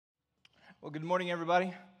Well, good morning,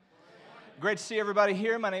 everybody. Great to see everybody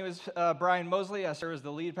here. My name is Brian Mosley. I serve as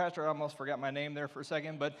the lead pastor. I almost forgot my name there for a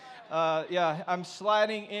second, but I'm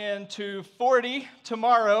sliding into 40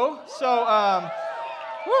 tomorrow. So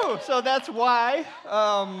that's why,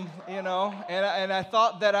 and I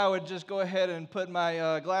thought that I would just go ahead and put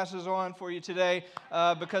my glasses on for you today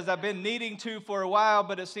because I've been needing to for a while,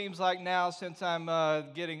 but it seems like now, since I'm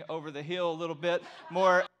getting over the hill a little bit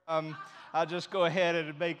more, I'll just go ahead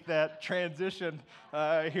and make that transition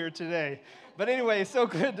here today. But anyway, so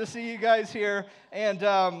good to see you guys here. And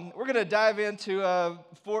we're going to dive into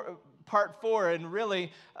part 4. And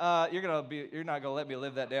really, you're not going to let me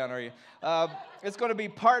live that down, are you? It's going to be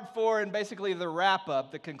part 4 and basically the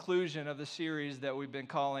wrap-up, the conclusion of the series that we've been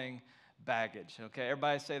calling Baggage. Okay,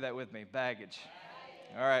 everybody say that with me, baggage.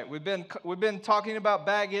 All right, we've been talking about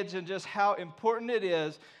baggage and just how important it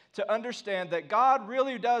is to understand that God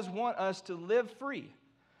really does want us to live free.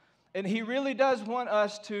 And He really does want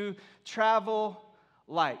us to travel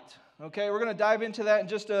light. Okay, we're going to dive into that in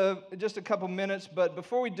just a couple minutes. But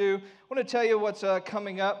before we do, I want to tell you what's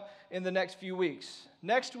coming up in the next few weeks.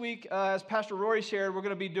 Next week, as Pastor Rory shared, we're going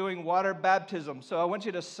to be doing water baptism. So I want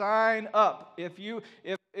you to sign up. If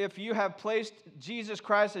you have placed Jesus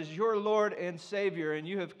Christ as your Lord and Savior and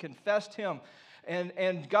you have confessed Him,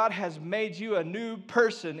 and God has made you a new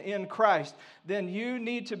person in Christ, then you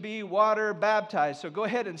need to be water baptized. So go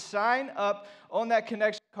ahead and sign up on that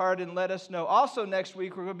connection card and let us know. Also next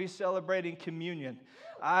week, we're going to be celebrating communion.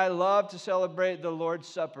 I love to celebrate the Lord's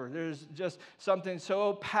Supper. There's just something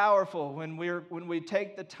so powerful when we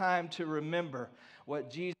take the time to remember what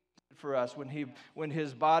Jesus did for us, when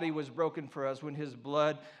His body was broken for us, when His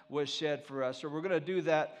blood was shed for us. So we're going to do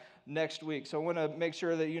that next week. So I want to make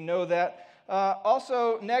sure that you know that.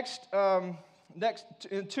 Also, next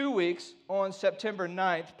in 2 weeks, on September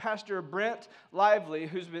 9th, Pastor Brent Lively,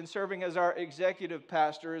 who's been serving as our executive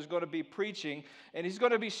pastor, is going to be preaching, and he's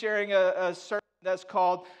going to be sharing a sermon that's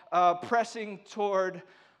called Pressing Toward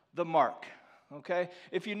the Mark. Okay?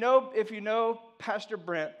 If you know Pastor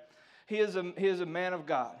Brent, he is a man of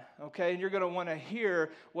God, okay? And you're going to want to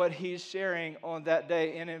hear what he's sharing on that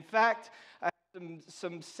day. And in fact,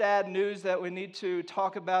 some sad news that we need to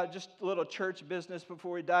talk about, just a little church business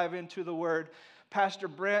before we dive into the Word. Pastor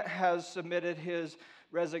Brent has submitted his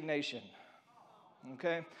resignation.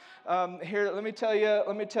 Okay, here let me tell you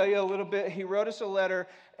a little bit. He wrote us a letter,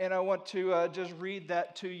 and I want to just read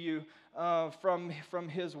that to you from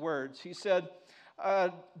his words. He said,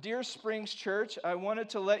 "Dear Springs Church, I wanted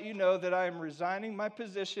to let you know that I am resigning my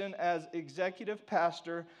position as executive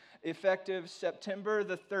pastor effective September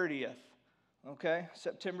the 30th. Okay,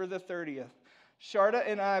 September the 30th. Sharda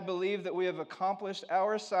and I believe that we have accomplished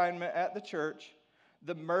our assignment at the church.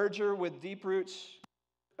 The merger with Deep Roots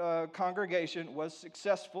congregation was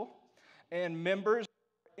successful, and members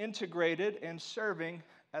are integrated and serving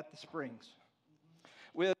at the Springs.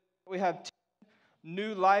 We have 10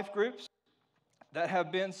 new life groups that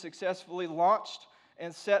have been successfully launched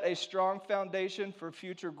and set a strong foundation for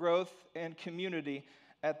future growth and community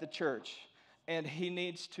at the church. And he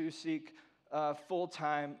needs to seek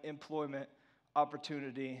full-time employment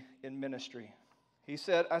opportunity in ministry." He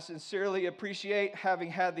said, "I sincerely appreciate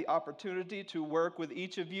having had the opportunity to work with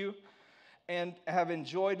each of you and have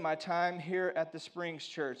enjoyed my time here at the Springs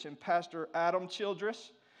Church. And Pastor Adam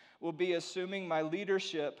Childress will be assuming my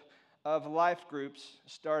leadership of life groups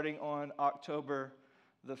starting on October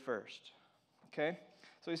the 1st. Okay?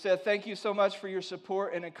 So he said, "Thank you so much for your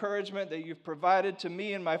support and encouragement that you've provided to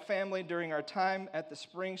me and my family during our time at the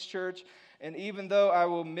Springs Church. And even though I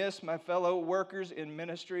will miss my fellow workers in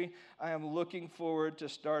ministry, I am looking forward to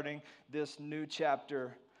starting this new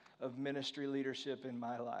chapter of ministry leadership in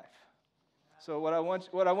my life." So what I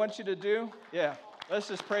want you to do, let's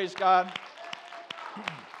just praise God.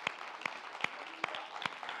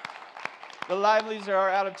 The Livelies are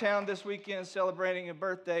out of town this weekend celebrating a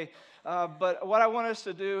birthday. But what I want us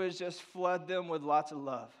to do is just flood them with lots of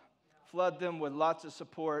love. Flood them with lots of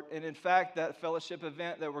support. And in fact, that fellowship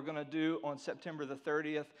event that we're going to do on September the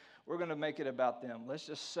 30th, we're going to make it about them. Let's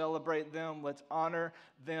just celebrate them. Let's honor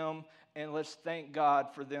them. And let's thank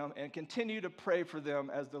God for them and continue to pray for them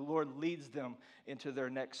as the Lord leads them into their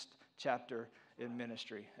next chapter in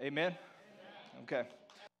ministry. Amen? Okay.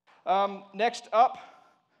 Next up,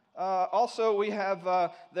 also, we have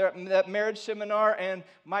that marriage seminar, and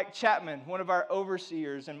Mike Chapman, one of our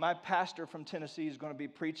overseers, and my pastor from Tennessee, is going to be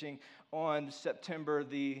preaching on September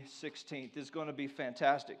the 16th. It's going to be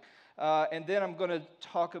fantastic. And then I'm going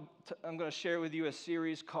to share with you a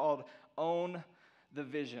series called Own the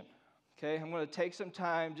Vision. Okay, I'm going to take some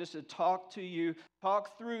time just to talk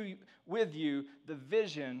through with you the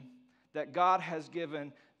vision that God has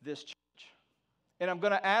given this church. And I'm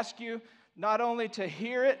going to ask you not only to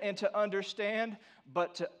hear it and to understand,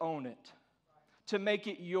 but to own it, to make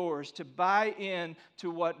it yours, to buy in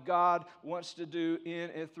to what God wants to do in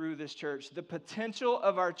and through this church. The potential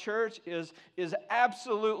of our church is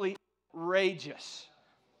absolutely outrageous,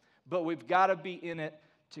 but we've got to be in it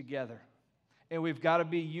together. And we've got to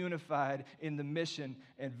be unified in the mission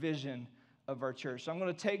and vision of our church. So I'm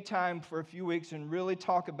going to take time for a few weeks and really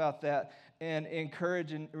talk about that and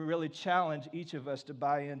encourage and really challenge each of us to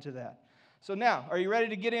buy into that. So now, are you ready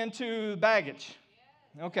to get into baggage?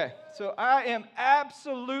 Okay, so I am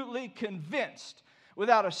absolutely convinced,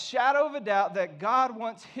 without a shadow of a doubt, that God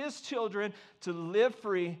wants His children to live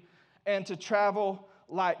free and to travel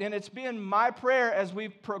light. And it's been my prayer as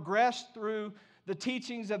we've progressed through the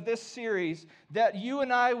teachings of this series that you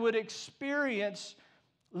and I would experience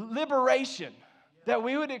liberation, that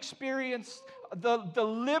we would experience the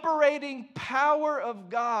liberating power of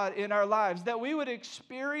God in our lives, that we would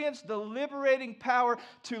experience the liberating power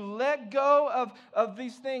to let go of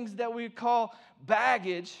these things that we call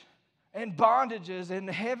baggage and bondages and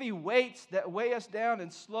heavy weights that weigh us down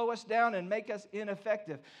and slow us down and make us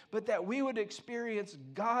ineffective, but that we would experience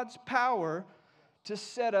God's power to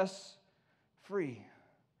set us free.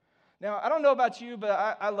 Now, I don't know about you,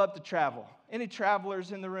 but I love to travel. Any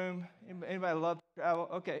travelers in the room? Anybody love to travel?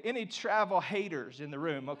 Okay. Any travel haters in the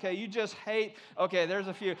room? Okay. You just hate. Okay, there's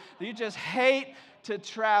a few. You just hate to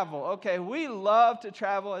travel. Okay. We love to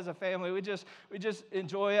travel as a family. We just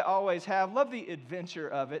enjoy it. Always have. Love the adventure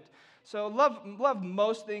of it. So love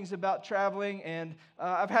most things about traveling. And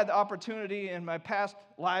I've had the opportunity in my past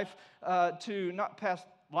life not past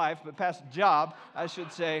life, but past job, I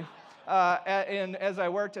should say. And as I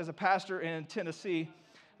worked as a pastor in Tennessee,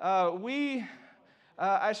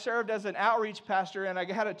 I served as an outreach pastor, and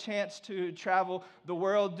I had a chance to travel the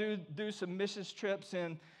world, do some missions trips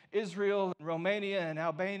in Israel, and Romania, and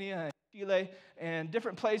Albania, and Chile, and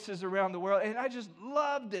different places around the world. And I just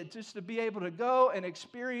loved it, just to be able to go and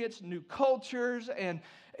experience new cultures and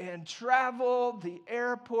travel the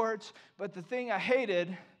airports. But the thing I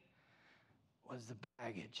hated was the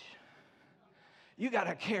baggage. You got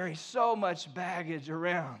to carry so much baggage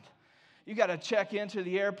around. You got to check into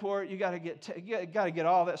the airport. You got to get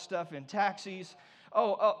all that stuff in taxis.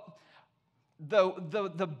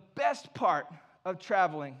 The best part of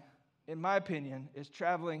traveling, in my opinion, is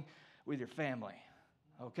traveling with your family.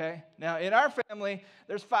 Okay? Now, in our family,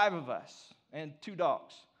 there's 5 of us and 2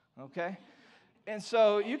 dogs. Okay? And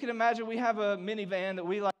so you can imagine we have a minivan that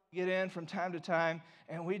we like to get in from time to time,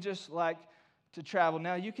 and we just like to travel.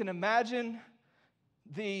 Now, you can imagine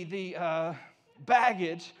the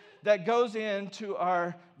baggage that goes into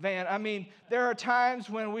our van. I mean, there are times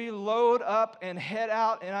when we load up and head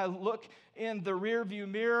out, and I look in the rearview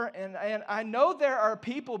mirror, and I know there are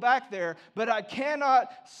people back there, but I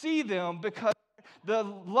cannot see them because the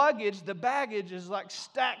luggage, the baggage is like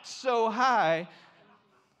stacked so high,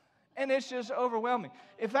 and it's just overwhelming.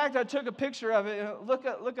 In fact, I took a picture of it.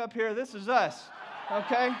 Look up here. This is us,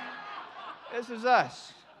 okay? This is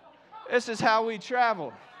us. This is how we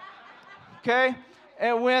travel, okay?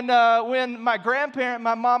 And when my grandparent,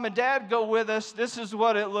 my mom and dad go with us, this is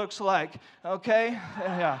what it looks like, okay?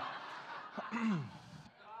 Yeah.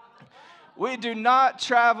 We do not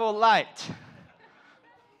travel light.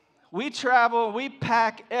 We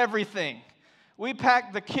pack everything. We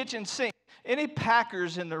pack the kitchen sink. Any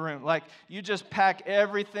packers in the room? Like, you just pack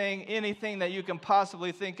everything, anything that you can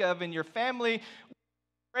possibly think of in your family.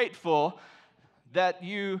 We're grateful that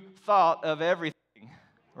you thought of everything,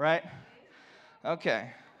 right?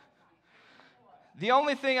 Okay. The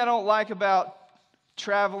only thing I don't like about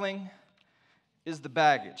traveling is the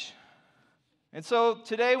baggage. And so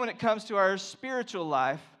today, when it comes to our spiritual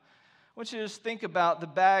life, I want you to just think about the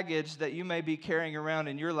baggage that you may be carrying around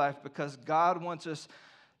in your life, because God wants us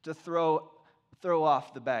to throw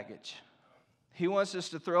off the baggage. He wants us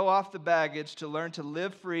to throw off the baggage, to learn to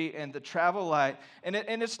live free and to travel light. And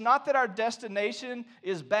it's not that our destination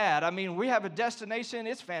is bad. I mean, we have a destination.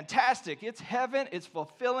 It's fantastic. It's heaven. It's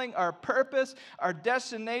fulfilling our purpose. Our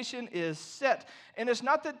destination is set. And it's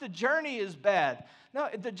not that the journey is bad. No,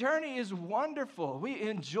 the journey is wonderful. We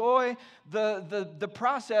enjoy the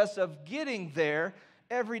process of getting there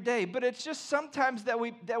every day. But it's just sometimes that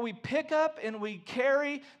we pick up and we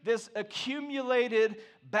carry this accumulated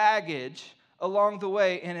baggage along the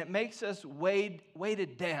way, and it makes us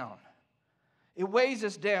weighted down. It weighs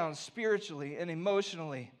us down spiritually and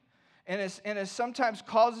emotionally, and it sometimes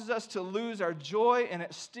causes us to lose our joy, and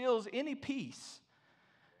it steals any peace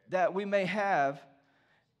that we may have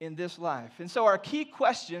in this life. And so our key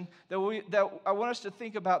question that I want us to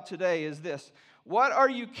think about today is this: what are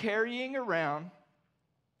you carrying around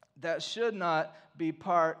that should not be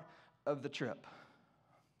part of the trip?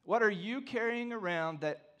 What are you carrying around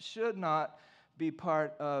that should not be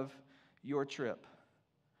part of your trip?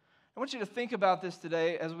 I want you to think about this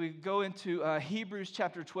today as we go into Hebrews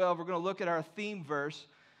chapter 12. We're going to look at our theme verse.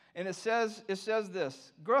 And it says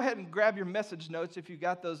this. Go ahead and grab your message notes if you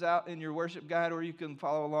got those out in your worship guide, or you can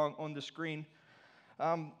follow along on the screen.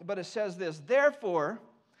 But it says this: therefore,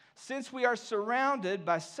 since we are surrounded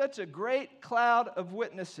by such a great cloud of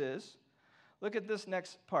witnesses, look at this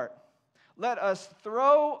next part. Let us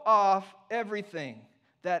throw off everything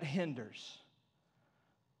that hinders.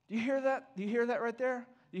 Do you hear that? Do you hear that right there?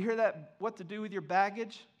 Do you hear that? What to do with your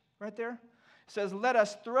baggage right there? It says, let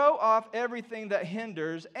us throw off everything that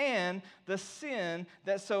hinders and the sin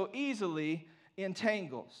that so easily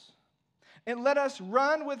entangles. And let us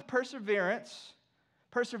run with perseverance.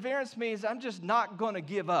 Perseverance means I'm just not going to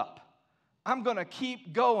give up. I'm going to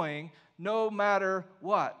keep going no matter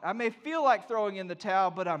what. I may feel like throwing in the towel,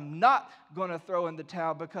 but I'm not going to throw in the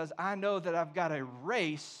towel because I know that I've got a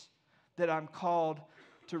race that I'm called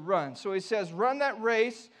to run. So he says, run that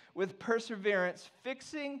race with perseverance,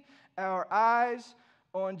 fixing our eyes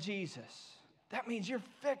on Jesus. That means you're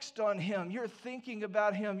fixed on him. You're thinking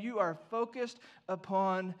about him. You are focused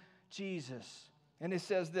upon Jesus. And it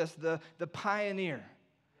says this: the pioneer,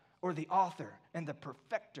 or the author, and the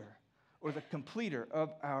perfecter, or the completer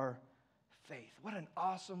of our faith. What an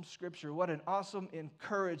awesome scripture. What an awesome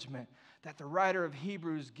encouragement that the writer of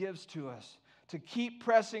Hebrews gives to us to keep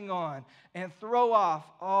pressing on and throw off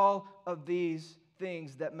all of these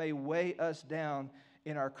things that may weigh us down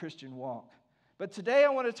in our Christian walk. But today I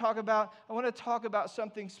want to talk about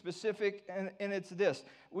something specific, and it's this.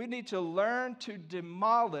 We need to learn to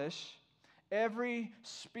demolish every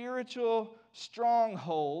spiritual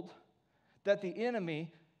stronghold that the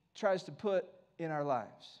enemy tries to put in our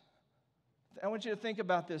lives. I want you to think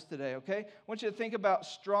about this today, okay? I want you to think about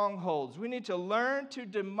strongholds. We need to learn to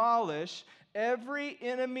demolish every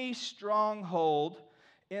enemy stronghold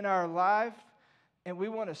in our life, and we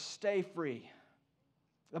want to stay free.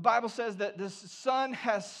 The Bible says that the Son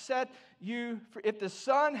has set you free. If the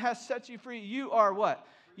Son has set you free, you are what?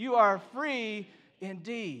 You are free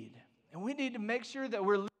indeed. And we need to make sure that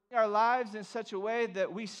we're living our lives in such a way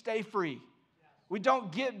that we stay free. We don't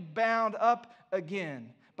get bound up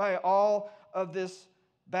again by all of this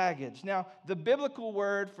baggage. Now, the biblical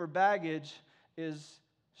word for baggage is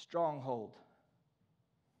stronghold.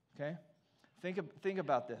 Okay? Think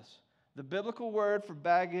about this. The biblical word for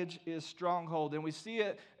baggage is stronghold, and we see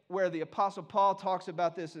it where the Apostle Paul talks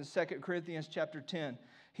about this in 2 Corinthians chapter 10.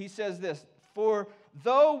 He says this: for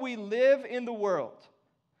though we live in the world,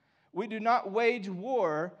 we do not wage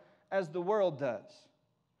war as the world does.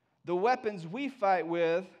 The weapons we fight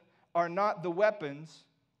with are not the weapons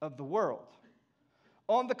of the world.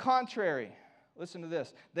 On the contrary, listen to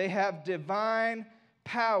this, they have divine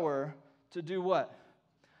power to do what?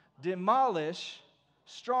 Demolish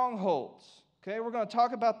strongholds. Okay, we're going to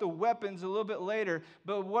talk about the weapons a little bit later,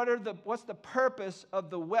 but what's the purpose of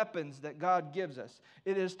the weapons that God gives us?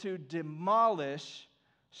 It is to demolish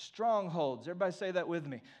strongholds. Everybody say that with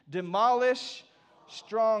me. Demolish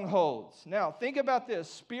strongholds. Now, think about this.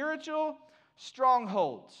 Spiritual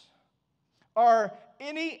strongholds are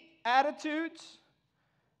any attitudes,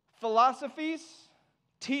 philosophies,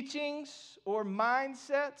 teachings, or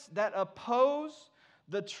mindsets that oppose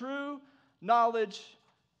the true knowledge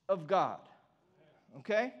of God.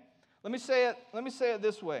 Okay? Let me say it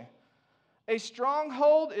this way. A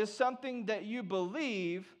stronghold is something that you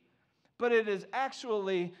believe, but it is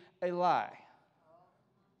actually a lie.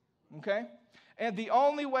 Okay? And the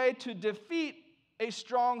only way to defeat a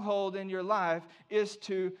stronghold in your life is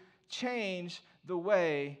to change the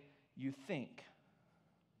way you think.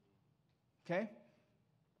 Okay?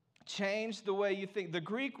 Change the way you think. The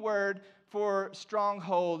Greek word for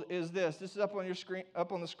stronghold is this. This is up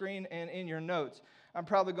on the screen and in your notes. I'm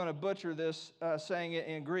probably going to butcher this saying it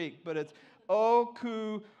in Greek, but it's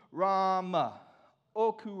okurama.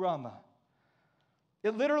 Okurama.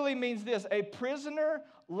 It literally means this: a prisoner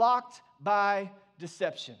locked by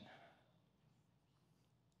deception.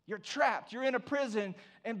 You're trapped. You're in a prison,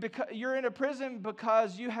 and you're in a prison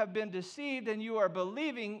because you have been deceived and you are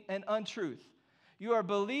believing an untruth. You are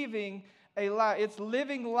believing a lie. It's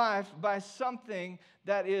living life by something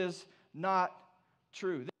that is not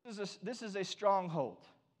true. This is a stronghold.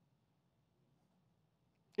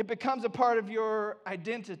 It becomes a part of your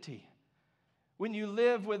identity. When you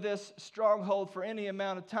live with this stronghold for any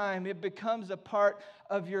amount of time, it becomes a part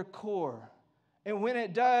of your core. And when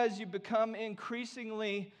it does, you become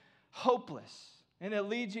increasingly hopeless. And it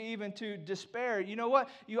leads you even to despair. You know what?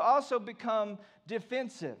 You also become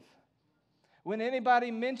defensive. When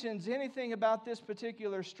anybody mentions anything about this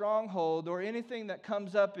particular stronghold or anything that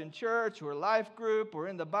comes up in church or life group or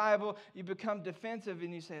in the Bible, you become defensive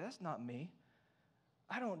and you say, that's not me.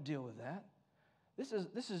 I don't deal with that.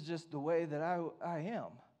 This is just the way that I am.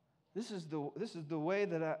 This is the way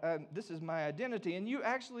that this is my identity. And you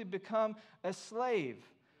actually become a slave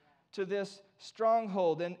to this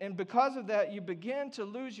stronghold. And because of that, you begin to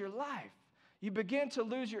lose your life. You begin to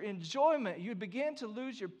lose your enjoyment. You begin to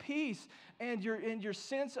lose your peace and your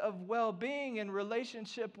sense of well-being and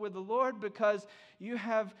relationship with the Lord because you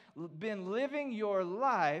have been living your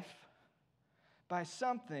life by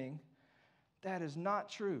something that is not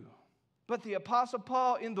true. But the Apostle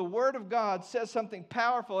Paul in the Word of God says something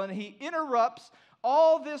powerful, and he interrupts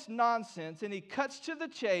all this nonsense, and he cuts to the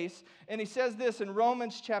chase, and he says this in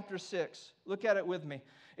Romans chapter 6. Look at it with me.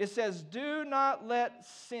 It says, do not let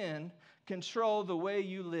sin control the way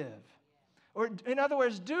you live. Or in other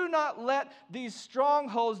words, do not let these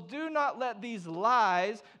strongholds, do not let these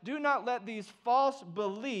lies, do not let these false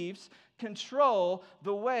beliefs control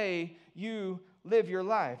the way you live your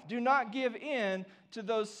life. Do not give in to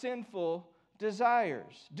those sinful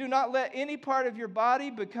desires. Do not let any part of your body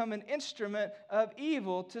become an instrument of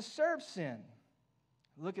evil to serve sin.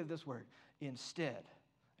 Look at this word, instead.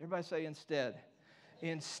 Everybody say instead.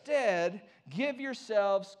 Instead, give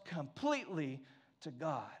yourselves completely to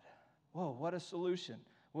God. Whoa, what a solution.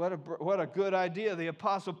 What a good idea the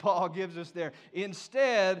Apostle Paul gives us there.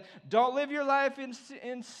 Instead, don't live your life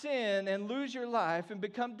in sin and lose your life and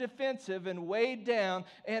become defensive and weighed down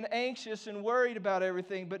and anxious and worried about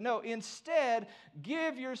everything. But no, instead,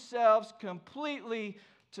 give yourselves completely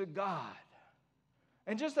to God.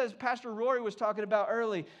 And just as Pastor Rory was talking about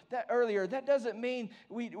earlier, that doesn't mean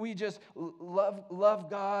we just love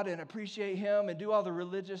God and appreciate Him and do all the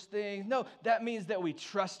religious things. No, that means that we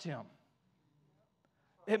trust Him.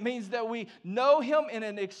 It means that we know Him in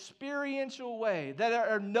an experiential way, that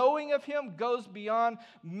our knowing of Him goes beyond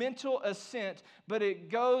mental assent, but it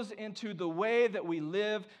goes into the way that we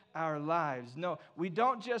live our lives. No, we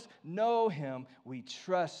don't just know Him, we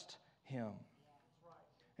trust Him.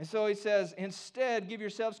 And so he says, instead, give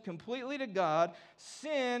yourselves completely to God.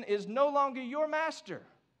 Sin is no longer your master.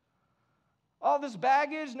 All this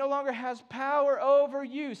baggage no longer has power over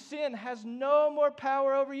you. Sin has no more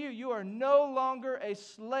power over you. You are no longer a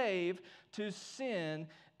slave to sin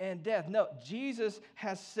and death. No, Jesus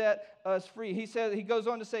has set us free. He goes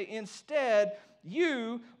on to say, instead,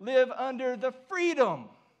 you live under the freedom.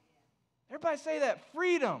 Everybody say that,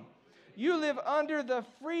 freedom. You live under the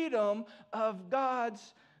freedom of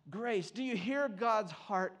God's grace. Do you hear God's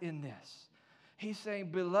heart in this? He's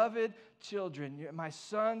saying, beloved children, my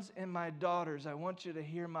sons and my daughters, I want you to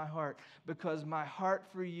hear my heart, because my heart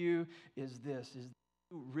for you is this, is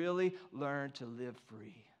you really learn to live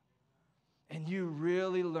free. And you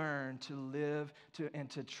really learn to live and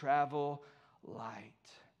to travel light.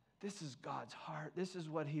 This is God's heart. This is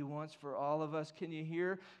what He wants for all of us. Can you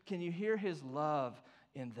hear His love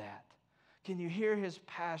in that? Can you hear His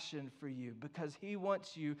passion for you? Because He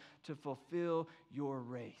wants you to fulfill your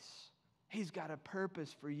race. He's got a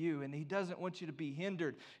purpose for you, and He doesn't want you to be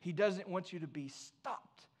hindered. He doesn't want you to be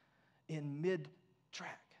stopped in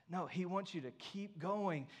mid-track. No, He wants you to keep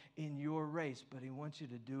going in your race, but He wants you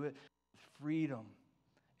to do it with freedom,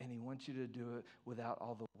 and He wants you to do it without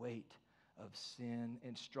all the weight of sin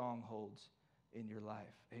and strongholds in your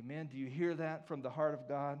life. Amen? Do you hear that from the heart of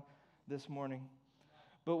God this morning?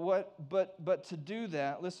 But to do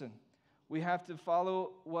that, listen, we have to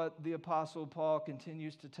follow what the Apostle Paul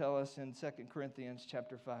continues to tell us in 2 Corinthians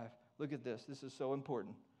chapter 5. Look at this. This is so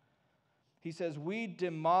important. He says, we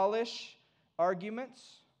demolish arguments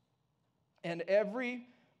and every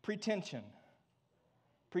pretension.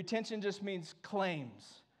 Pretension just means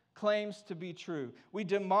claims to be true. We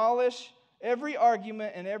demolish every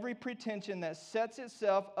argument and every pretension that sets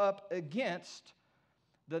itself up against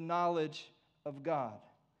the knowledge of God.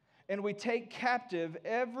 And we take captive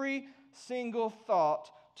every single thought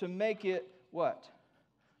to make it what?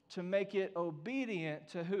 To make it obedient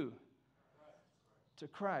to who? To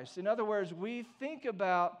Christ. In other words, we think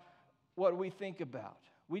about what we think about.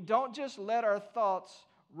 We don't just let our thoughts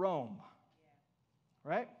roam.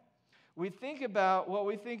 Right? We think about what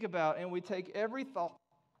we think about, and we take every thought,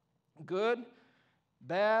 good,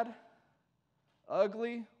 bad,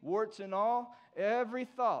 ugly, warts and all, every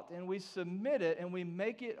thought, and we submit it and we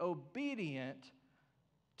make it obedient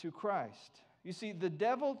to Christ. You see, the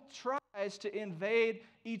devil tries to invade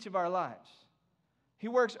each of our lives. He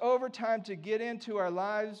works overtime to get into our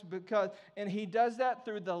lives and he does that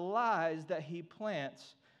through the lies that he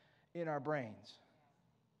plants in our brains.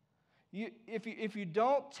 If you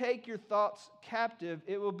don't take your thoughts captive,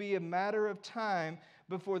 it will be a matter of time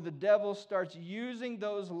before the devil starts using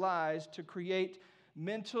those lies to create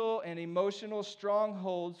mental and emotional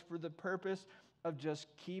strongholds for the purpose of just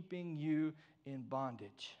keeping you in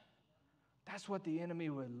bondage. That's what the enemy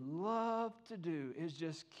would love to do, is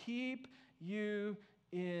just keep you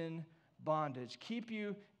in bondage, keep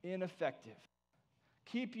you ineffective,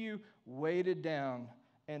 keep you weighted down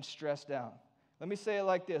and stressed out. Let me say it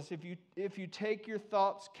like this. If you take your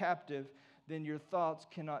thoughts captive, then your thoughts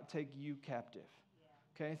cannot take you captive.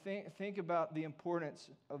 Okay, think about the importance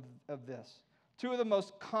of this. Two of the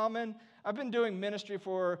most common, I've been doing ministry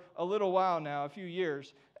for a little while now, a few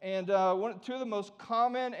years, and two of the most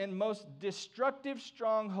common and most destructive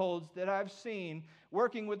strongholds that I've seen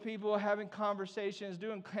working with people, having conversations,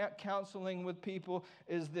 doing counseling with people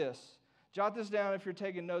is this. Jot this down if you're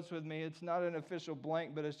taking notes with me. It's not an official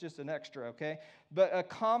blank, but it's just an extra, okay? But a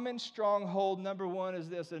common stronghold, number one, is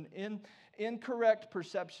this, an incorrect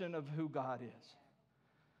perception of who God is.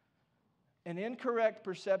 An incorrect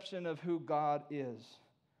perception of who God is.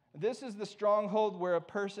 This is the stronghold where a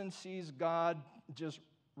person sees God just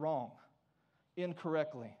wrong,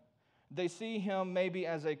 incorrectly. They see him maybe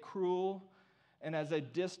as a cruel and as a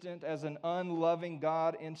distant, as an unloving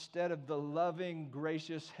God instead of the loving,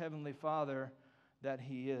 gracious Heavenly Father that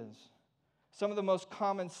he is. Some of the most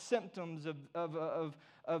common symptoms of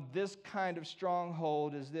this kind of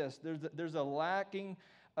stronghold is this. There's a lacking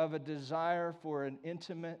of a desire for an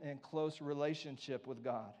intimate and close relationship with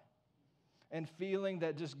God, and feeling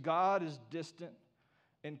that just God is distant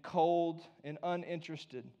and cold and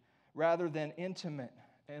uninterested rather than intimate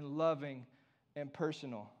and loving and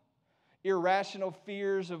personal. Irrational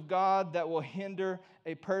fears of God that will hinder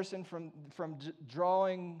a person from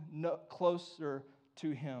drawing closer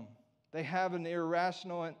to him. They have an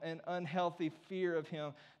irrational and unhealthy fear of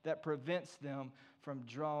him that prevents them from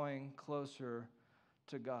drawing closer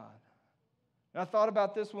to God. And I thought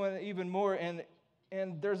about this one even more, and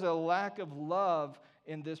there's a lack of love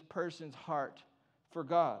in this person's heart for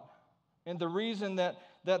God. And the reason that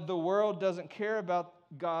the world doesn't care about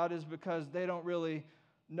God is because they don't really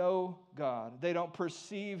know God. They don't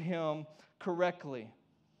perceive him correctly.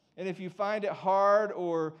 And if you find it hard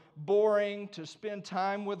or boring to spend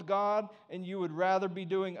time with God and you would rather be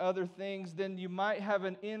doing other things, then you might have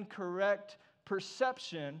an incorrect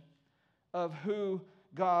perception of who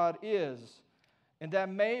God is. And that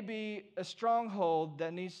may be a stronghold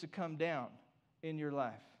that needs to come down in your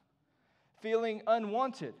life. Feeling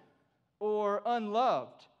unwanted or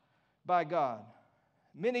unloved by God.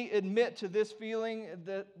 Many admit to this feeling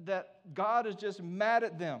that God is just mad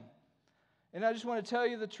at them. And I just want to tell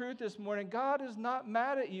you the truth this morning. God is not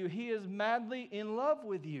mad at you. He is madly in love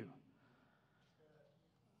with you.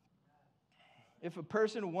 If a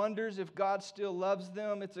person wonders if God still loves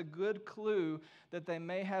them, it's a good clue that they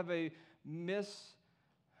may have a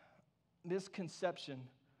misconception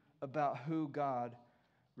about who God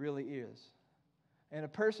really is. And a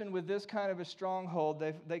person with this kind of a stronghold,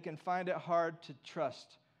 they can find it hard to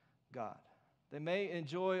trust God. They may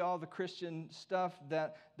enjoy all the Christian stuff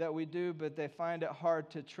that we do, but they find it hard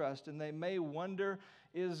to trust. And they may wonder,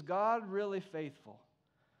 is God really faithful?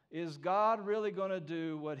 Is God really going to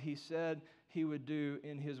do what he said he would do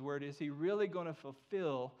in his word? Is he really going to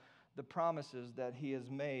fulfill the promises that he has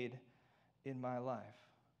made in my life?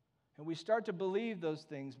 And we start to believe those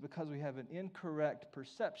things because we have an incorrect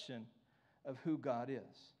perception of who God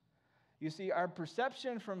is. You see, our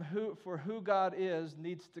perception for who God is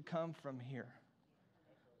needs to come from here.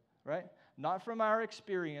 Right? Not from our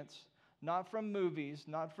experience, not from movies,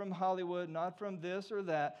 not from Hollywood, not from this or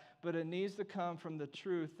that, but it needs to come from the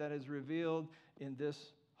truth that is revealed in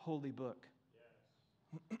this holy book.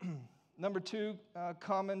 Yes. Number two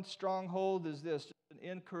common stronghold is this, an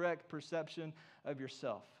incorrect perception of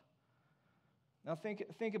yourself. Now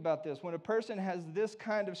think about this. When a person has this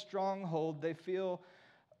kind of stronghold, they feel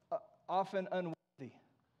often unworthy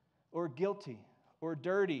or guilty or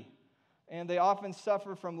dirty, and they often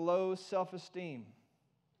suffer from low self-esteem.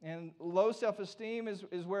 And low self-esteem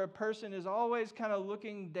is where a person is always kind of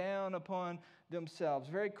looking down upon themselves,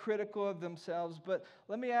 very critical of themselves. But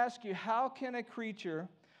let me ask you, how can a creature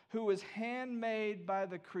who was handmade by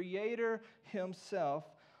the Creator himself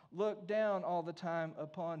look down all the time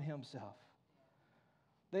upon himself?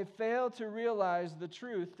 They fail to realize the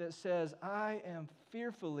truth that says, I am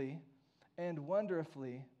fearfully and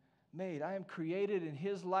wonderfully made. I am created in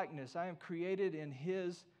his likeness. I am created in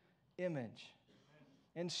his image.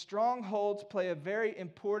 And strongholds play a very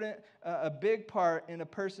important, a big part in a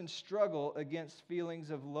person's struggle against feelings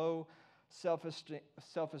of low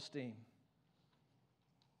self-esteem.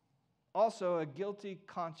 Also, a guilty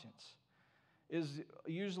conscience is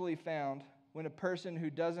usually found when a person who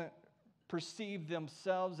doesn't perceive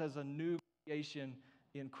themselves as a new creation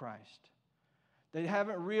in Christ. They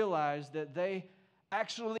haven't realized that they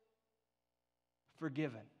actually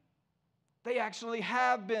forgiven. They actually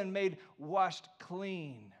have been made washed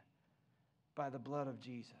clean by the blood of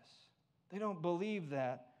Jesus. They don't believe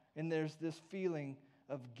that, and there's this feeling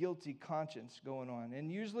of guilty conscience going on.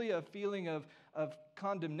 And usually a feeling of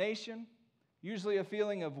condemnation, usually a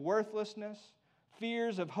feeling of worthlessness,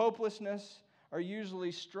 fears of hopelessness are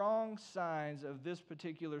usually strong signs of this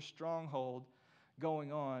particular stronghold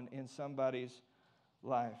going on in somebody's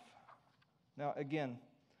life. Now, again,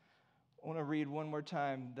 I want to read one more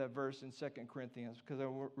time that verse in 2 Corinthians because I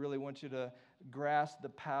really want you to grasp the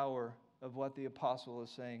power of what the apostle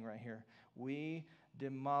is saying right here. We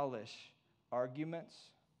demolish arguments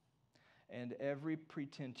and every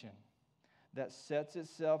pretension that sets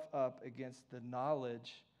itself up against the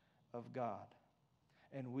knowledge of God.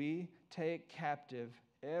 And we take captive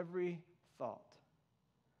every thought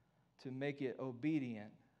to make it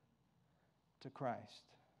obedient to Christ.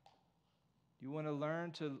 You want to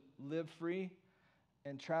learn to live free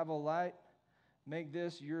and travel light? Make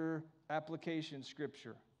this your application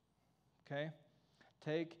scripture. Okay?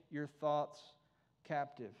 Take your thoughts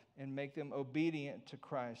captive and make them obedient to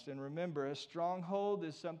Christ. And remember, a stronghold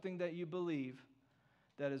is something that you believe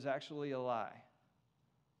that is actually a lie.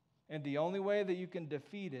 And the only way that you can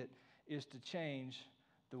defeat it is to change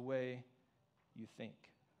the way you think.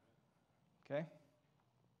 Okay? I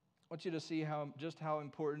want you to see just how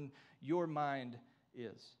important your mind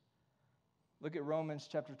is. Look at Romans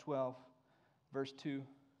chapter 12, verse 2.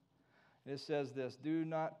 It says this, "Do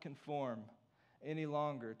not conform any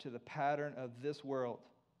longer to the pattern of this world,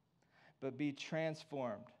 but be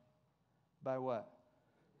transformed by what?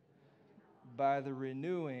 By the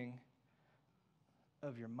renewing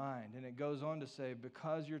of your mind." And it goes on to say,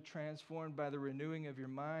 because you're transformed by the renewing of your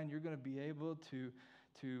mind, you're going to be able to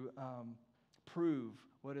prove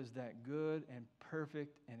what is that good and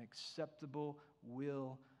perfect and acceptable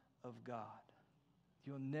will of God.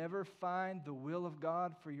 You'll never find the will of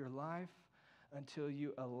God for your life until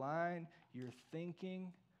you align your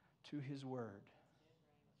thinking to His Word.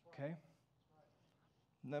 Okay?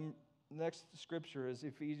 The next scripture is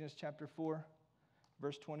Ephesians chapter 4,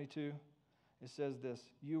 verse 22. It says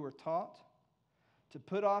this, "You were taught to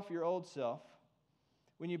put off your old self."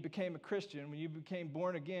 When you became a Christian, when you became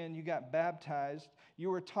born again, you got baptized,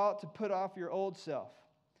 you were taught to put off your old self,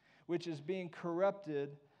 which is being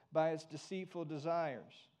corrupted by its deceitful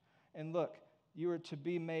desires. And look, you are to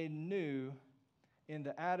be made new in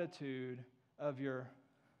the attitude of your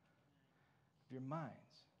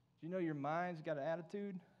minds. Do you know your mind's got an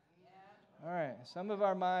attitude? Yeah. All right. Some of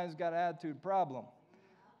our minds got an attitude problem.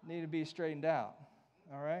 Need to be straightened out.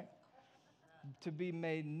 All right? To be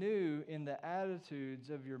made new in the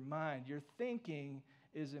attitudes of your mind. Your thinking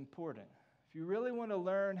is important. If you really want to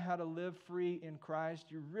learn how to live free in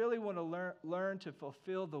Christ, you really want to learn to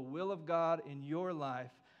fulfill the will of God in your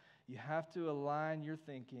life, you have to align your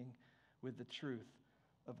thinking with the truth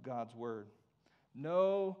of God's Word.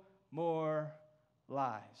 No more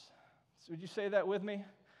lies. So would you say that with me?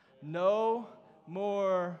 No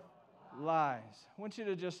more lies. I want you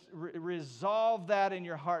to just resolve that in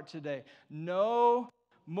your heart today. No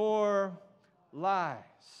more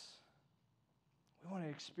lies. We want to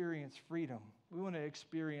experience freedom. We want to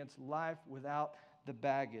experience life without the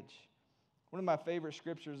baggage. One of my favorite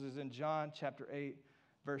scriptures is in John chapter 8,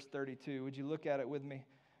 verse 32. Would you look at it with me?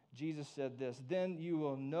 Jesus said this, "Then you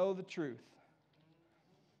will know the truth,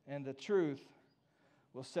 and the truth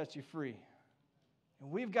will set you free."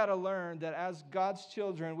 And we've got to learn that as God's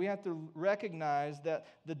children, we have to recognize that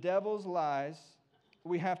the devil's lies,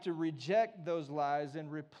 we have to reject those lies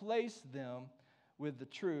and replace them with the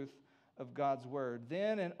truth of God's Word.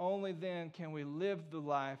 Then and only then can we live the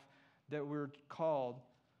life that we're called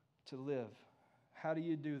to live. How do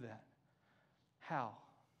you do that? How?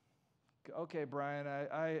 Okay, Brian,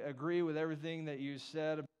 I agree with everything that you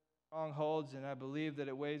said about strongholds, and I believe that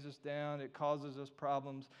it weighs us down, it causes us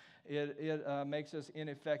problems, it makes us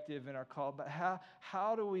ineffective in our call. But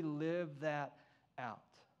how do we live that out?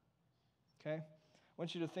 Okay? I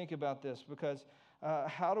want you to think about this, because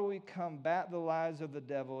how do we combat the lies of the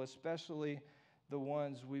devil, especially the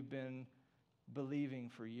ones we've been believing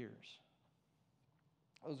for years?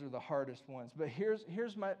 Those are the hardest ones. But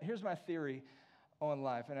here's my theory on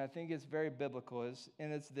life, and I think it's very biblical,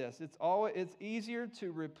 and it's this. It's easier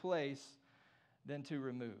to replace than to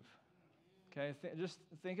remove. Okay, just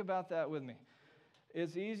think about that with me.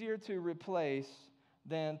 It's easier to replace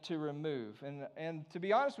than to remove. And to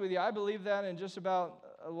be honest with you, I believe that in just about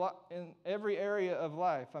a lot, in every area of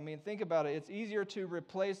life. I mean, think about it. It's easier to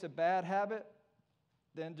replace a bad habit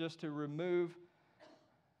than just to remove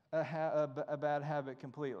a bad habit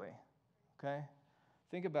completely. Okay?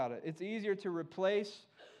 Think about it. It's easier to replace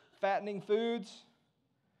fattening foods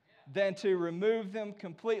than to remove them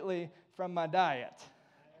completely from my diet.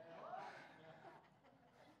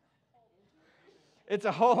 It's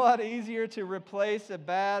a whole lot easier to replace a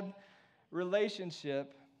bad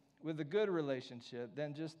relationship with a good relationship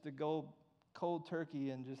than just to go cold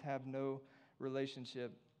turkey and just have no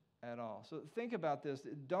relationship at all. So think about this.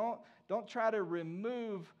 Don't try to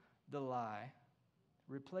remove the lie.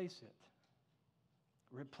 Replace it.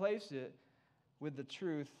 Replace it with the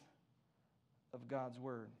truth of God's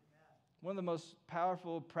Word. One of the most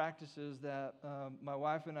powerful practices that my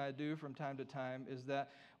wife and I do from time to time is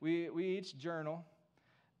that we each journal,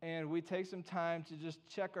 and we take some time to just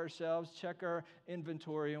check ourselves, check our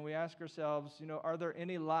inventory, and we ask ourselves, are there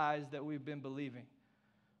any lies that we've been believing?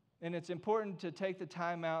 And it's important to take the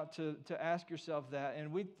time out to ask yourself that,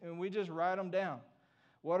 and we just write them down.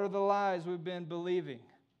 What are the lies we've been believing?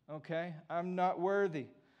 Okay, I'm not worthy.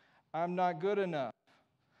 I'm not good enough.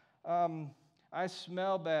 I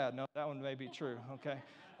smell bad. No, that one may be true. Okay,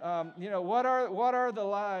 what are the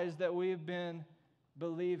lies that we've been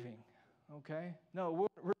believing? Okay, no, we're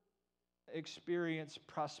going to experience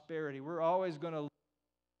prosperity. We're always going to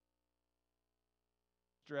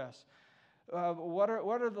stress. What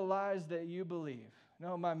are the lies that you believe?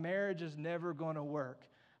 No, my marriage is never going to work.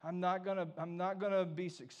 I'm not gonna be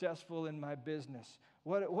successful in my business.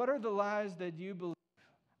 What are the lies that you believe?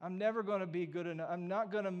 I'm never going to be good enough. I'm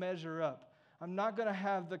not going to measure up. I'm not going to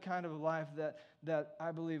have the kind of life that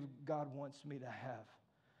I believe God wants me to have.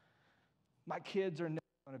 My kids are never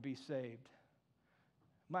going to be saved.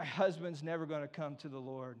 My husband's never going to come to the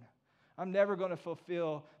Lord. I'm never going to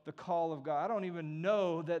fulfill the call of God. I don't even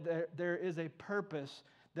know that there is a purpose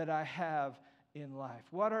that I have in life.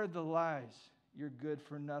 What are the lies? You're good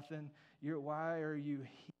for nothing. Why are you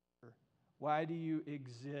here? Why do you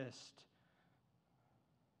exist?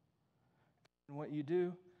 And what you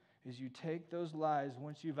do is you take those lies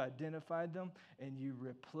once you've identified them and you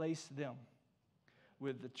replace them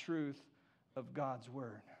with the truth of God's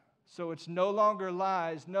Word. So it's no longer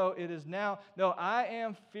lies. No, it is now, I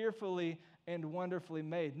am fearfully and wonderfully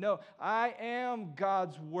made. No, I am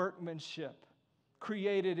God's workmanship,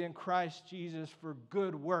 created in Christ Jesus for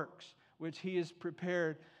good works, which He has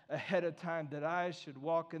prepared ahead of time that I should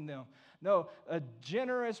walk in them. No, a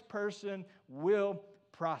generous person will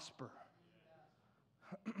prosper.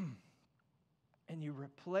 And you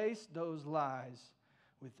replace those lies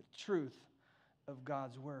with the truth of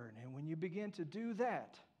God's Word. And when you begin to do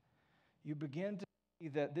that, you begin to see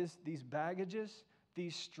that these baggages,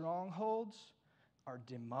 these strongholds are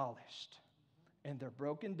demolished. And they're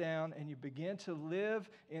broken down, and you begin to live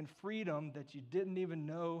in freedom that you didn't even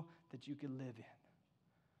know that you could live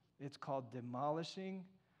in. It's called demolishing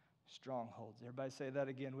strongholds. Everybody say that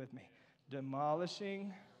again with me.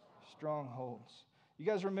 Demolishing strongholds. You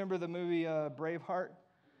guys remember the movie Braveheart?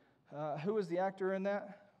 Who was the actor in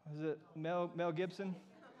that? Was it Mel Gibson?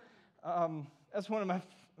 That's one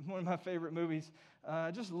of my favorite movies. I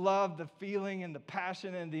just love the feeling and the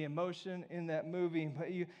passion and the emotion in that movie. But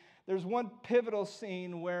there's one pivotal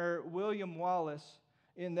scene where William Wallace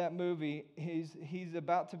in that movie, he's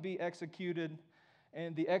about to be executed,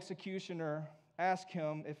 and the executioner asks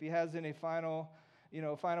him if he has any final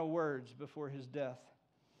words before his death.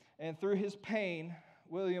 And through his pain,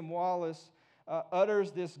 William Wallace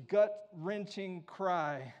utters this gut-wrenching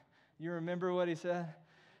cry. You remember what he said?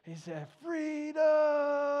 He said,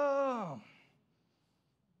 "Freedom!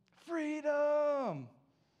 Freedom!"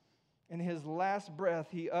 In his last breath,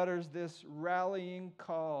 he utters this rallying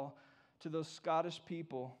call to those Scottish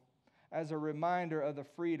people as a reminder of the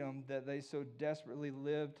freedom that they so desperately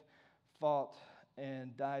lived, fought,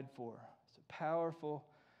 and died for. It's a powerful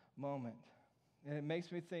moment. And it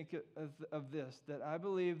makes me think of this, that I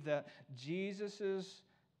believe that Jesus'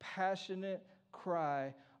 passionate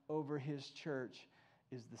cry over His church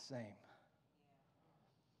is the same.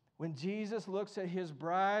 When Jesus looks at His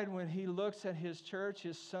bride, when He looks at His church,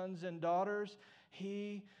 His sons and daughters,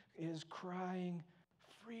 He is crying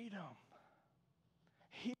freedom.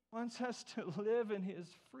 He wants us to live in His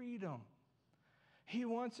freedom. He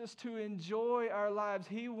wants us to enjoy our lives.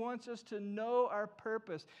 He wants us to know our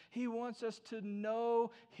purpose. He wants us to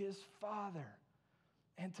know His Father.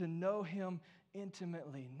 and to know him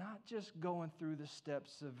intimately, not just going through the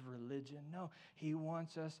steps of religion. No, he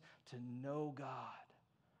wants us to know God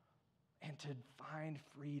and to find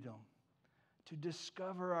freedom, to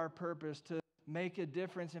discover our purpose, to make a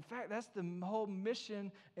difference. In fact, that's the whole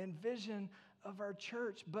mission and vision of our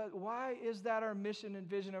church. But why is that our mission and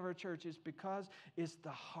vision of our church? It's because it's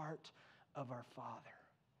the heart of our Father.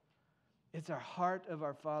 It's our heart of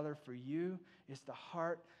our Father for you. It's the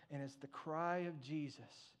heart and it's the cry of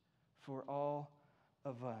Jesus for all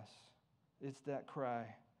of us. It's that cry,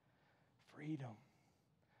 freedom,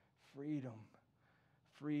 freedom,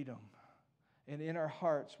 freedom. And in our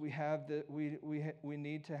hearts, we have that we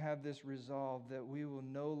need to have this resolve that we will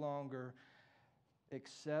no longer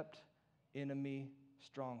accept enemy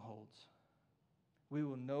strongholds. We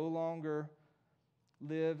will no longer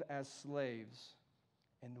live as slaves,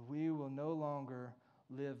 and we will no longer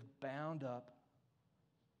live bound up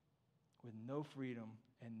with no freedom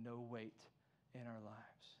and no weight in our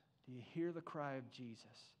lives. Do you hear the cry of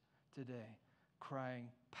Jesus today, crying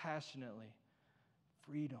passionately,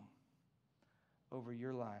 freedom over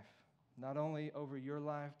your life? Not only over your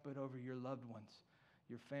life, but over your loved ones,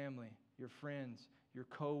 your family, your friends, your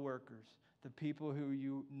co-workers, the people who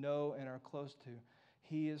you know and are close to.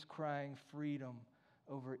 He is crying freedom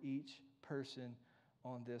over each person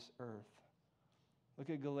on this earth. Look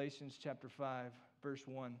at Galatians chapter 5, verse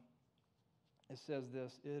 1. It says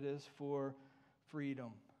this, "It is for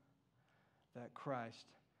freedom that Christ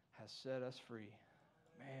has set us free."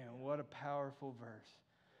 Man, what a powerful verse.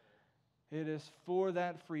 It is for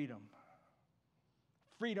that freedom.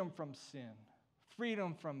 Freedom from sin.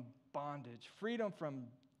 Freedom from bondage. Freedom from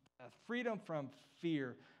death. Freedom from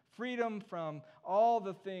fear. Freedom from all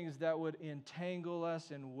the things that would entangle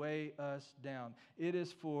us and weigh us down. It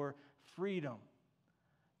is for freedom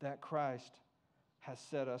that Christ has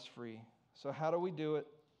set us free. So how do we do it?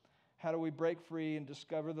 How do we break free and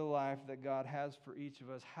discover the life that God has for each of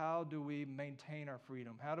us? How do we maintain our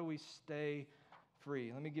freedom? How do we stay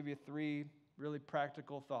free? Let me give you 3 really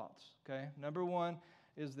practical thoughts, okay? Number 1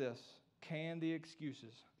 is this: can the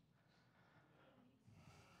excuses.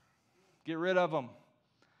 Get rid of them.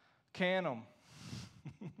 Can them.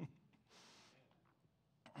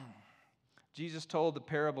 Jesus told the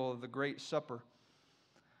parable of the Great Supper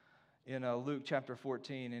in Luke chapter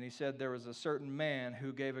 14, and he said there was a certain man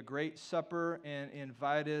who gave a great supper and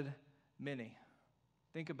invited many.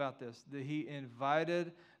 Think about this. That he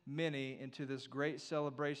invited many into this great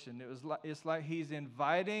celebration. It's like he's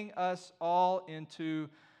inviting us all into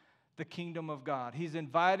the kingdom of God. He's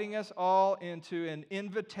inviting us all into an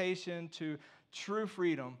invitation to true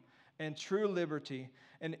freedom and true liberty,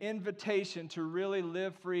 an invitation to really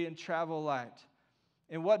live free and travel light.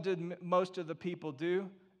 And what did most of the people do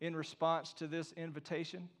in response to this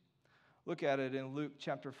invitation? Look at it in Luke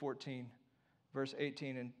chapter 14, verse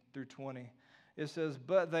 18 and through 20. It says,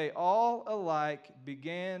 "But they all alike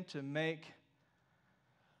began to make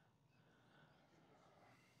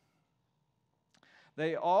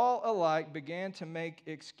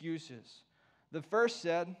excuses. The first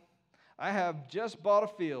said, 'I have just bought a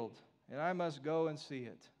field, and I must go and see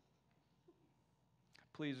it.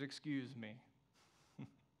 Please excuse me.'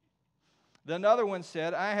 Then another one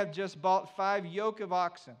said, 'I have just bought 5 yoke of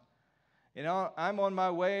oxen, and I'm on my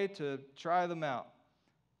way to try them out.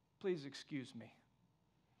 Please excuse me.'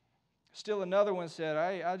 Still another one said,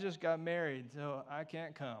 'I just got married, so I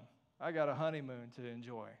can't come. I got a honeymoon to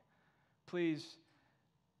enjoy. Please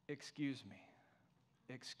excuse me.'"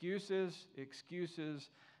 Excuses, excuses,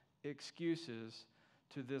 excuses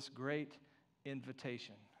to this great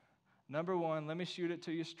invitation. Number 1, let me shoot it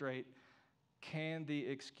to you straight. Can the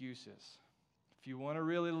excuses. If you want to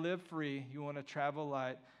really live free, you want to travel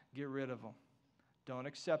light, get rid of them. Don't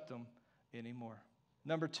accept them anymore.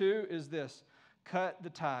 Number 2 is this: cut the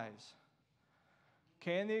ties.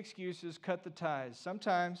 Can the excuses cut the ties?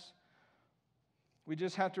 Sometimes we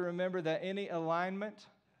just have to remember that any alignment,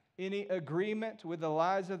 any agreement with the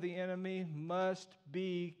lies of the enemy must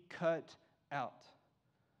be cut out.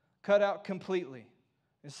 Cut out completely.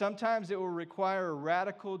 And sometimes it will require a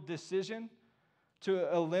radical decision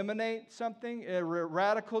to eliminate something, a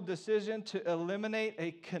radical decision to eliminate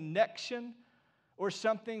a connection or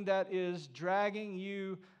something that is dragging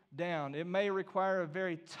you down. It may require a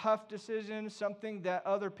very tough decision, something that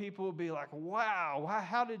other people will be like, "Wow,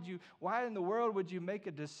 why in the world would you make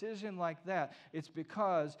a decision like that?" It's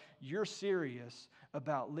because you're serious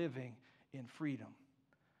about living in freedom.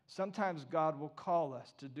 Sometimes God will call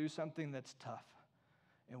us to do something that's tough,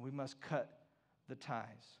 and we must cut the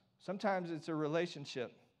ties. Sometimes it's a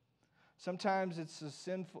relationship. Sometimes it's a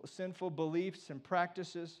sinful beliefs and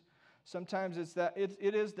practices. Sometimes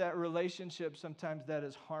it is that relationship sometimes that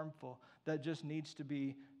is harmful, that just needs to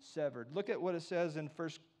be severed. Look at what it says in 1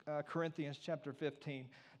 Corinthians chapter 15.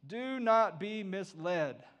 Do not be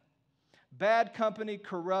misled. Bad company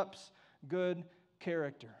corrupts good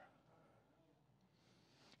character.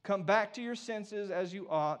 Come back to your senses as you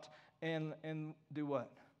ought and do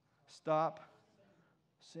what? Stop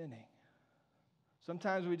sinning.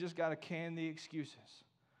 Sometimes we just got to can the excuses.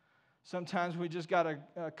 Sometimes we just got to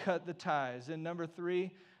cut the ties. And number 3,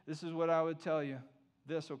 this is what I would tell you.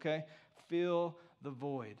 This, okay? Fill the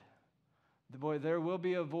void. There will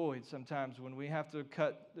be a void sometimes when we have to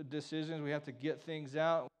cut the decisions. We have to get things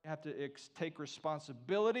out. We have to take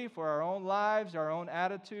responsibility for our own lives, our own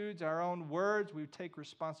attitudes, our own words. We take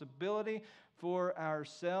responsibility for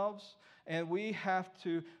ourselves. And we have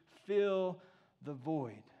to fill the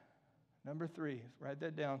void. Number 3, write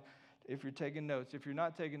that down if you're taking notes. If you're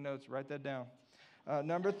not taking notes, write that down.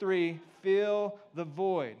 Number 3, fill the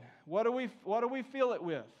void. What do we fill it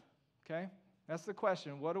with? Okay? That's the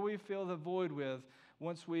question. What do we fill the void with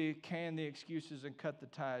once we can the excuses and cut the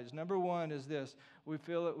ties? Number 1 is this. We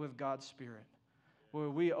fill it with God's Spirit. Where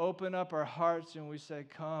we open up our hearts and we say,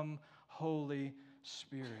 come, Holy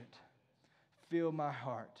Spirit, fill my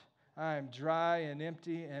heart. I am dry and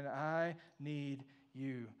empty and I need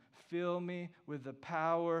you. Fill me with the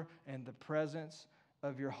power and the presence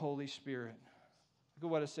of your Holy Spirit. Look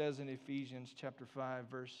at what it says in Ephesians chapter 5,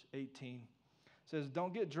 verse 18. It says,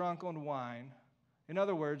 don't get drunk on wine. In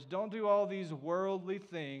other words, don't do all these worldly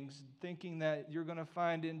things thinking that you're going to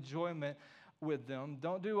find enjoyment with them.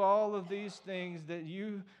 Don't do all of these things that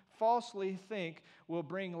you falsely think will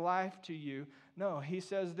bring life to you. No, he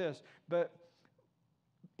says this, but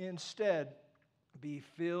instead be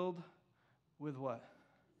filled with what?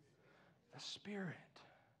 The Spirit.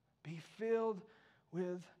 Be filled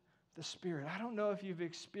with the Spirit. I don't know if you've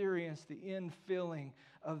experienced the infilling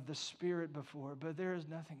of the Spirit before, but there is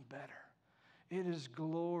nothing better. It is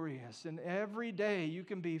glorious. And every day you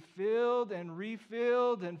can be filled and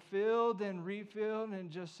refilled and filled and refilled and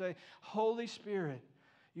just say, Holy Spirit,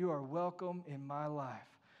 you are welcome in my life.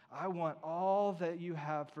 I want all that you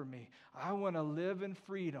have for me. I want to live in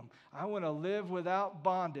freedom. I want to live without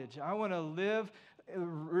bondage. I want to live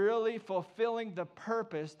really fulfilling the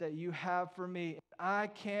purpose that you have for me. I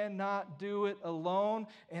cannot do it alone,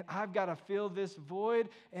 and I've got to fill this void,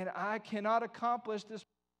 and I cannot accomplish this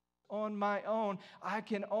on my own. I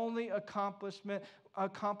can only accomplish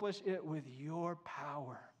it with your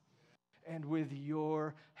power and with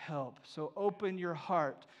your help. So open your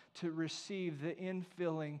heart to receive the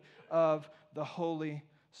infilling of the Holy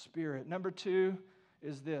Spirit. Number 2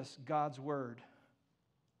 is this, God's Word.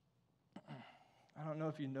 I don't know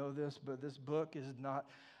if you know this, but this book is not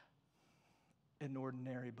an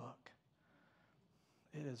ordinary book.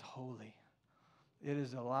 It is holy. It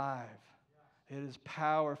is alive. It is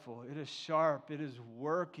powerful. It is sharp. It is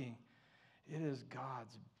working. It is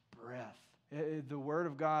God's breath. The Word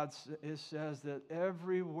of God, it says that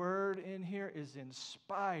every word in here is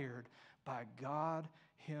inspired by God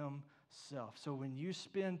Himself. So when you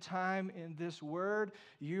spend time in this Word,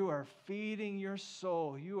 you are feeding your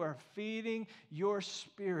soul. You are feeding your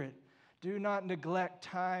spirit. Do not neglect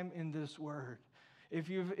time in this Word. If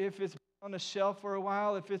it's been on the shelf for a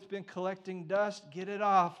while, if it's been collecting dust, get it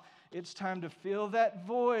off. It's time to fill that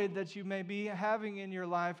void that you may be having in your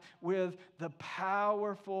life with the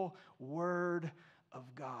powerful Word of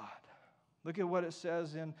God. Look at what it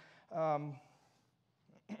says in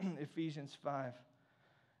Ephesians 5.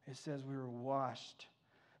 It says we were washed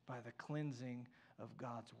by the cleansing of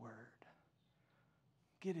God's Word.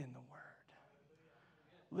 Get in the Word.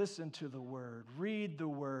 Listen to the Word. Read the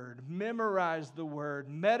Word. Memorize the Word.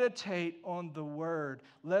 Meditate on the Word.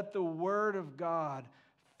 Let the Word of God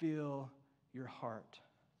fill your heart.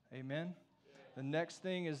 Amen? The next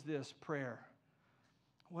thing is this, prayer.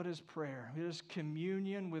 What is prayer? It is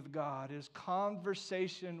communion with God. It is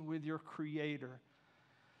conversation with your Creator.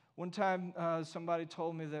 One time, somebody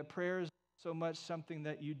told me that prayer is not so much something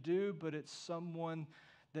that you do, but it's someone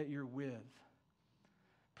that you're with.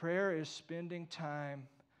 Prayer is spending time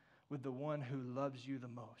with the one who loves you the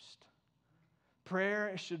most.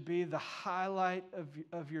 Prayer should be the highlight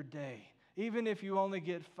of your day. Even if you only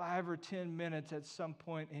get 5 or 10 minutes at some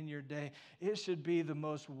point in your day, it should be the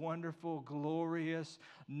most wonderful, glorious,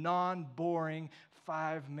 non-boring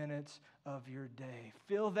 5 minutes of your day.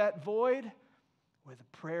 Fill that void with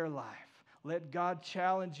a prayer life. Let God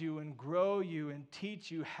challenge you and grow you and teach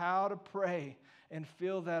you how to pray and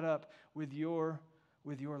fill that up with your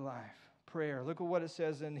life. Prayer. Look at what it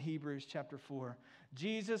says in Hebrews chapter 4.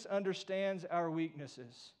 Jesus understands our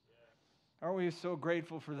weaknesses. Aren't we so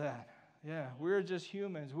grateful for that? Yeah, we're just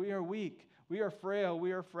humans. We are weak. We are frail.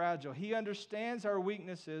 We are fragile. He understands our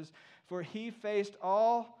weaknesses, for he faced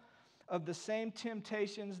all of the same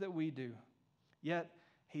temptations that we do, yet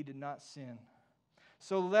he did not sin.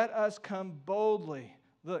 So let us come boldly.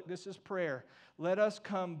 Look, this is prayer. Let us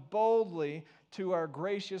come boldly to our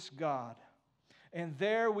gracious God, and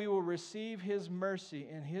there we will receive his mercy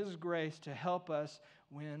and his grace to help us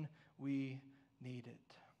when we need it.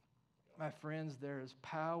 My friends, there is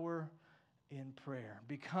power in prayer.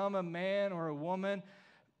 Become a man or a woman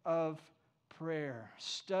of prayer.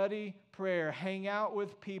 Study prayer. Hang out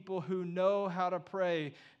with people who know how to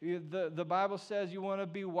pray. The Bible says you want to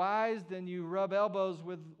be wise, then you rub elbows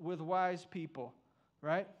with wise people,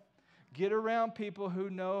 right? Get around people who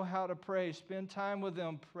know how to pray. Spend time with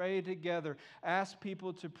them. Pray together. Ask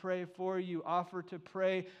people to pray for you. Offer to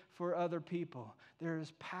pray for other people. There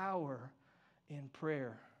is power in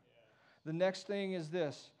prayer. The next thing is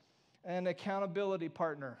this, an accountability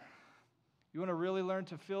partner. You want to really learn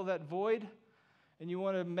to fill that void, and you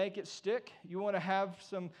want to make it stick. You want to have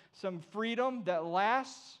some freedom that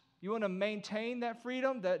lasts. You want to maintain that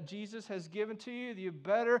freedom that Jesus has given to you. You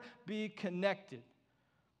better be connected.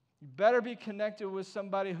 You better be connected with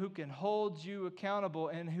somebody who can hold you accountable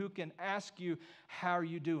and who can ask you, how are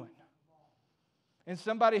you doing? And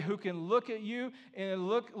somebody who can look at you and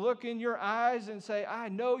look in your eyes and say, I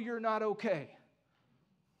know you're not okay.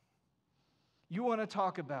 You want to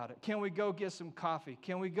talk about it. Can we go get some coffee?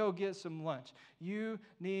 Can we go get some lunch? You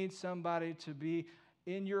need somebody to be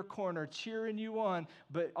in your corner, cheering you on,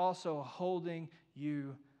 but also holding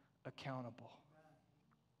you accountable.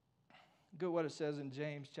 Look at what it says in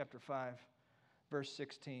James chapter 5, verse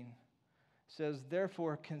 16. It says,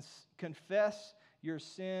 therefore, confess your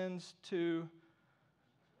sins to...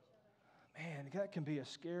 Man, that can be a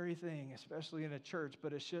scary thing, especially in a church,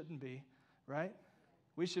 but it shouldn't be, right?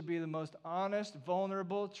 We should be the most honest,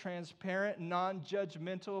 vulnerable, transparent,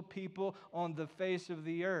 non-judgmental people on the face of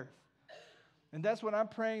the earth. And that's what I'm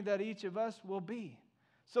praying that each of us will be,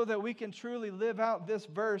 so that we can truly live out this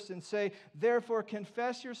verse and say, therefore,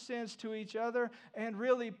 confess your sins to each other and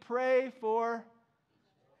really pray for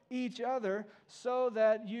each other so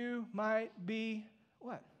that you might be,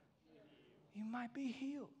 what? You might be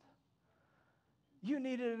healed. You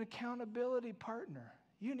need an accountability partner.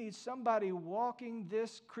 You need somebody walking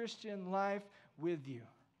this Christian life with you.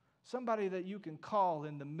 Somebody that you can call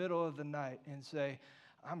in the middle of the night and say,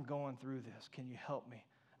 I'm going through this. Can you help me?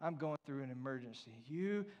 I'm going through an emergency.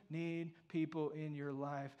 You need people in your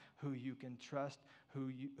life who you can trust,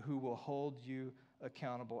 who will hold you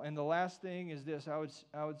accountable. And the last thing is this.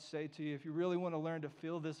 I would say to you, if you really want to learn to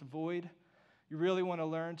fill this void, you really want to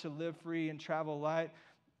learn to live free and travel light,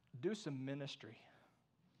 do some ministry.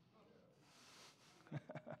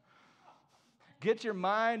 Get your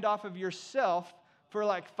mind off of yourself for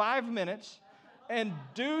like 5 minutes and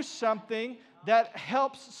do something that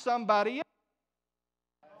helps somebody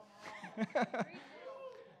else.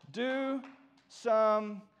 Do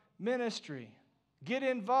some ministry. Get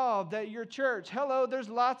involved at your church. Hello, there's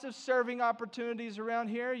lots of serving opportunities around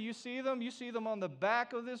here. You see them? You see them on the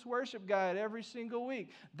back of this worship guide every single week.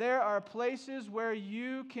 There are places where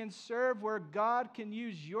you can serve, where God can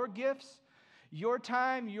use your gifts, your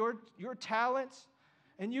time, your talents,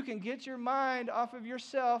 and you can get your mind off of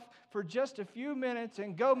yourself for just a few minutes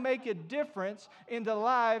and go make a difference in the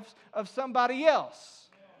lives of somebody else.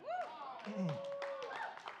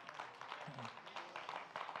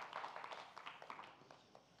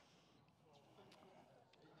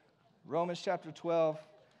 Romans chapter 12,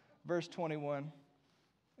 verse 21.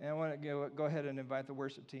 And I want to go ahead and invite the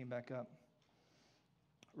worship team back up.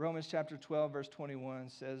 Romans chapter 12, verse 21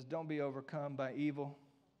 says, don't be overcome by evil,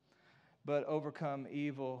 but overcome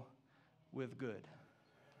evil with good.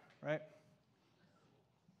 Right?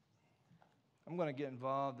 I'm going to get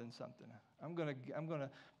involved in something. I'm going to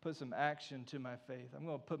put some action to my faith. I'm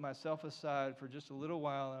going to put myself aside for just a little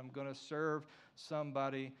while, and I'm going to serve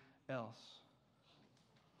somebody else.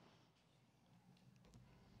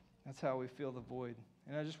 That's how we fill the void.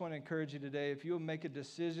 And I just want to encourage you today, if you'll make a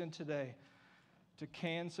decision today to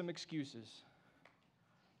can some excuses,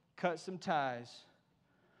 cut some ties,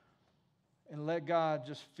 and let God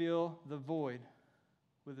just fill the void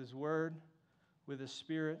with His Word, with His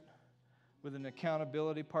Spirit, with an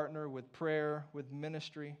accountability partner, with prayer, with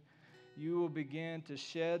ministry, you will begin to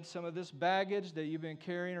shed some of this baggage that you've been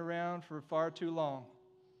carrying around for far too long.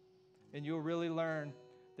 And you'll really learn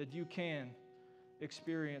that you can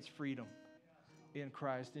experience freedom in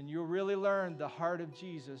Christ. And you'll really learn the heart of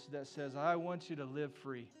Jesus that says, I want you to live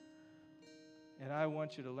free. And I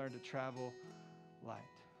want you to learn to travel light.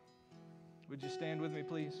 Would you stand with me,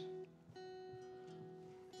 please?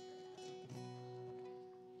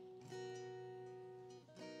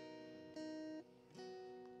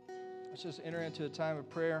 Let's just enter into a time of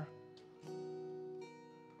prayer.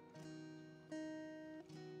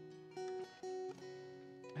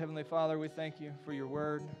 Heavenly Father, we thank you for your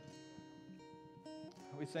word.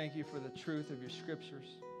 We thank you for the truth of your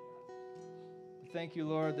scriptures. We thank you,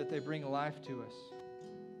 Lord, that they bring life to us.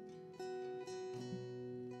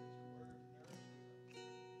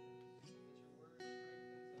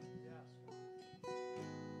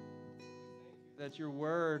 That your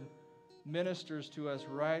word ministers to us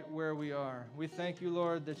right where we are. We thank you,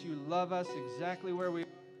 Lord, that you love us exactly where we are.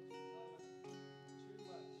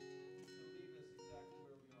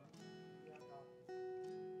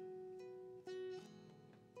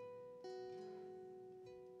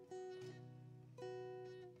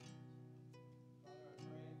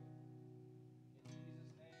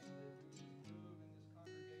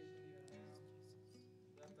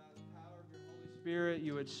 Spirit,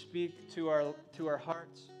 you would speak to our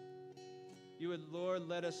hearts. You would, Lord,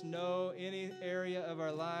 let us know any area of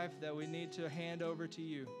our life that we need to hand over to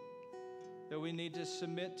you, that we need to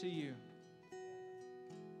submit to you.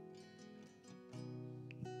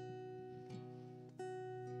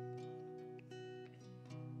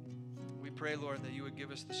 We pray, Lord, that you would give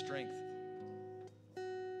us the strength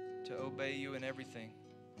to obey you in everything,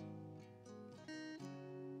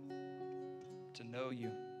 to know you,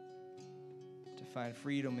 to find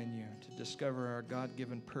freedom in you, to discover our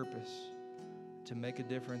God-given purpose, to make a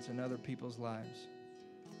difference in other people's lives.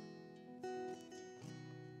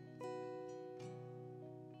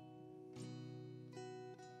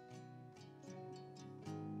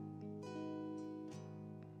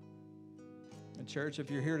 And church, if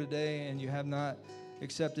you're here today and you have not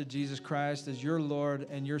accepted Jesus Christ as your Lord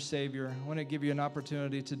and your Savior, I want to give you an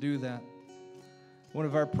opportunity to do that. One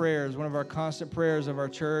of our prayers, one of our constant prayers of our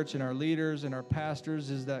church and our leaders and our pastors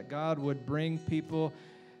is that God would bring people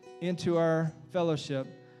into our fellowship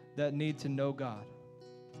that need to know God,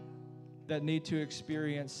 that need to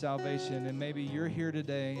experience salvation. And maybe you're here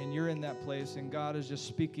today and you're in that place and God is just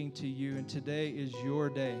speaking to you, and today is your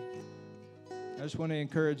day. I just want to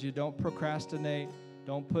encourage you, don't procrastinate,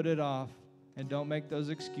 don't put it off, and don't make those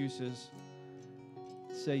excuses.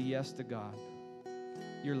 Say yes to God.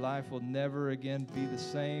 Your life will never again be the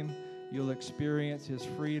same. You'll experience His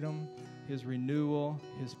freedom, His renewal,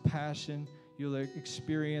 His passion. You'll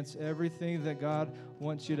experience everything that God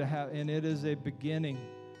wants you to have, and it is a beginning.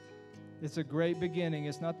 It's a great beginning.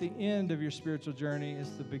 It's not the end of your spiritual journey.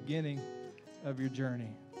 It's the beginning of your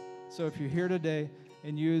journey. So if you're here today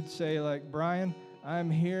and you'd say, like, Brian,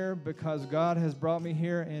 I'm here because God has brought me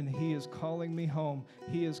here and He is calling me home.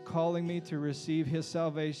 He is calling me to receive His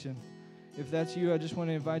salvation. If that's you, I just want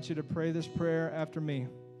to invite you to pray this prayer after me.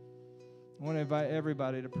 I want to invite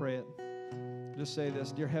everybody to pray it. Just say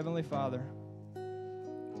this: Dear Heavenly Father,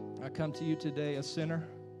 I come to you today a sinner.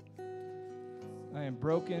 I am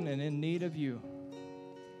broken and in need of you.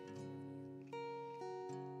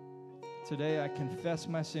 Today I confess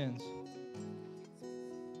my sins.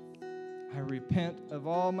 I repent of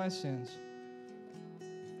all my sins,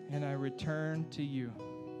 and I return to you.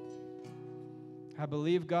 I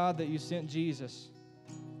believe, God, that you sent Jesus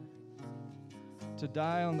to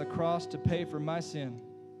die on the cross to pay for my sin.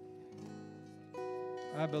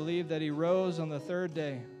 I believe that He rose on the third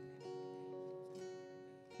day.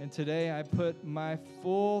 And today I put my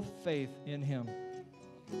full faith in Him.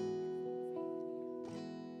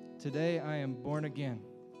 Today I am born again.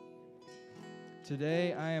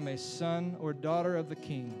 Today I am a son or daughter of the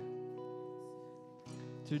King.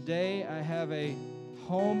 Today I have a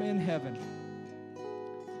home in heaven.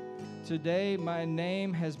 Today my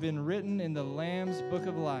name has been written in the Lamb's book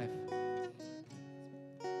of life.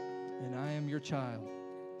 And I am your child.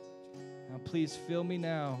 Now please fill me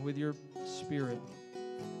now with your Spirit.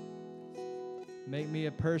 Make me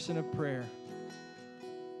a person of prayer.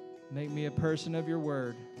 Make me a person of your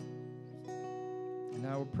word. And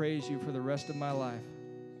I will praise you for the rest of my life.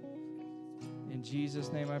 In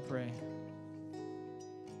Jesus' name I pray.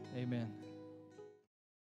 Amen.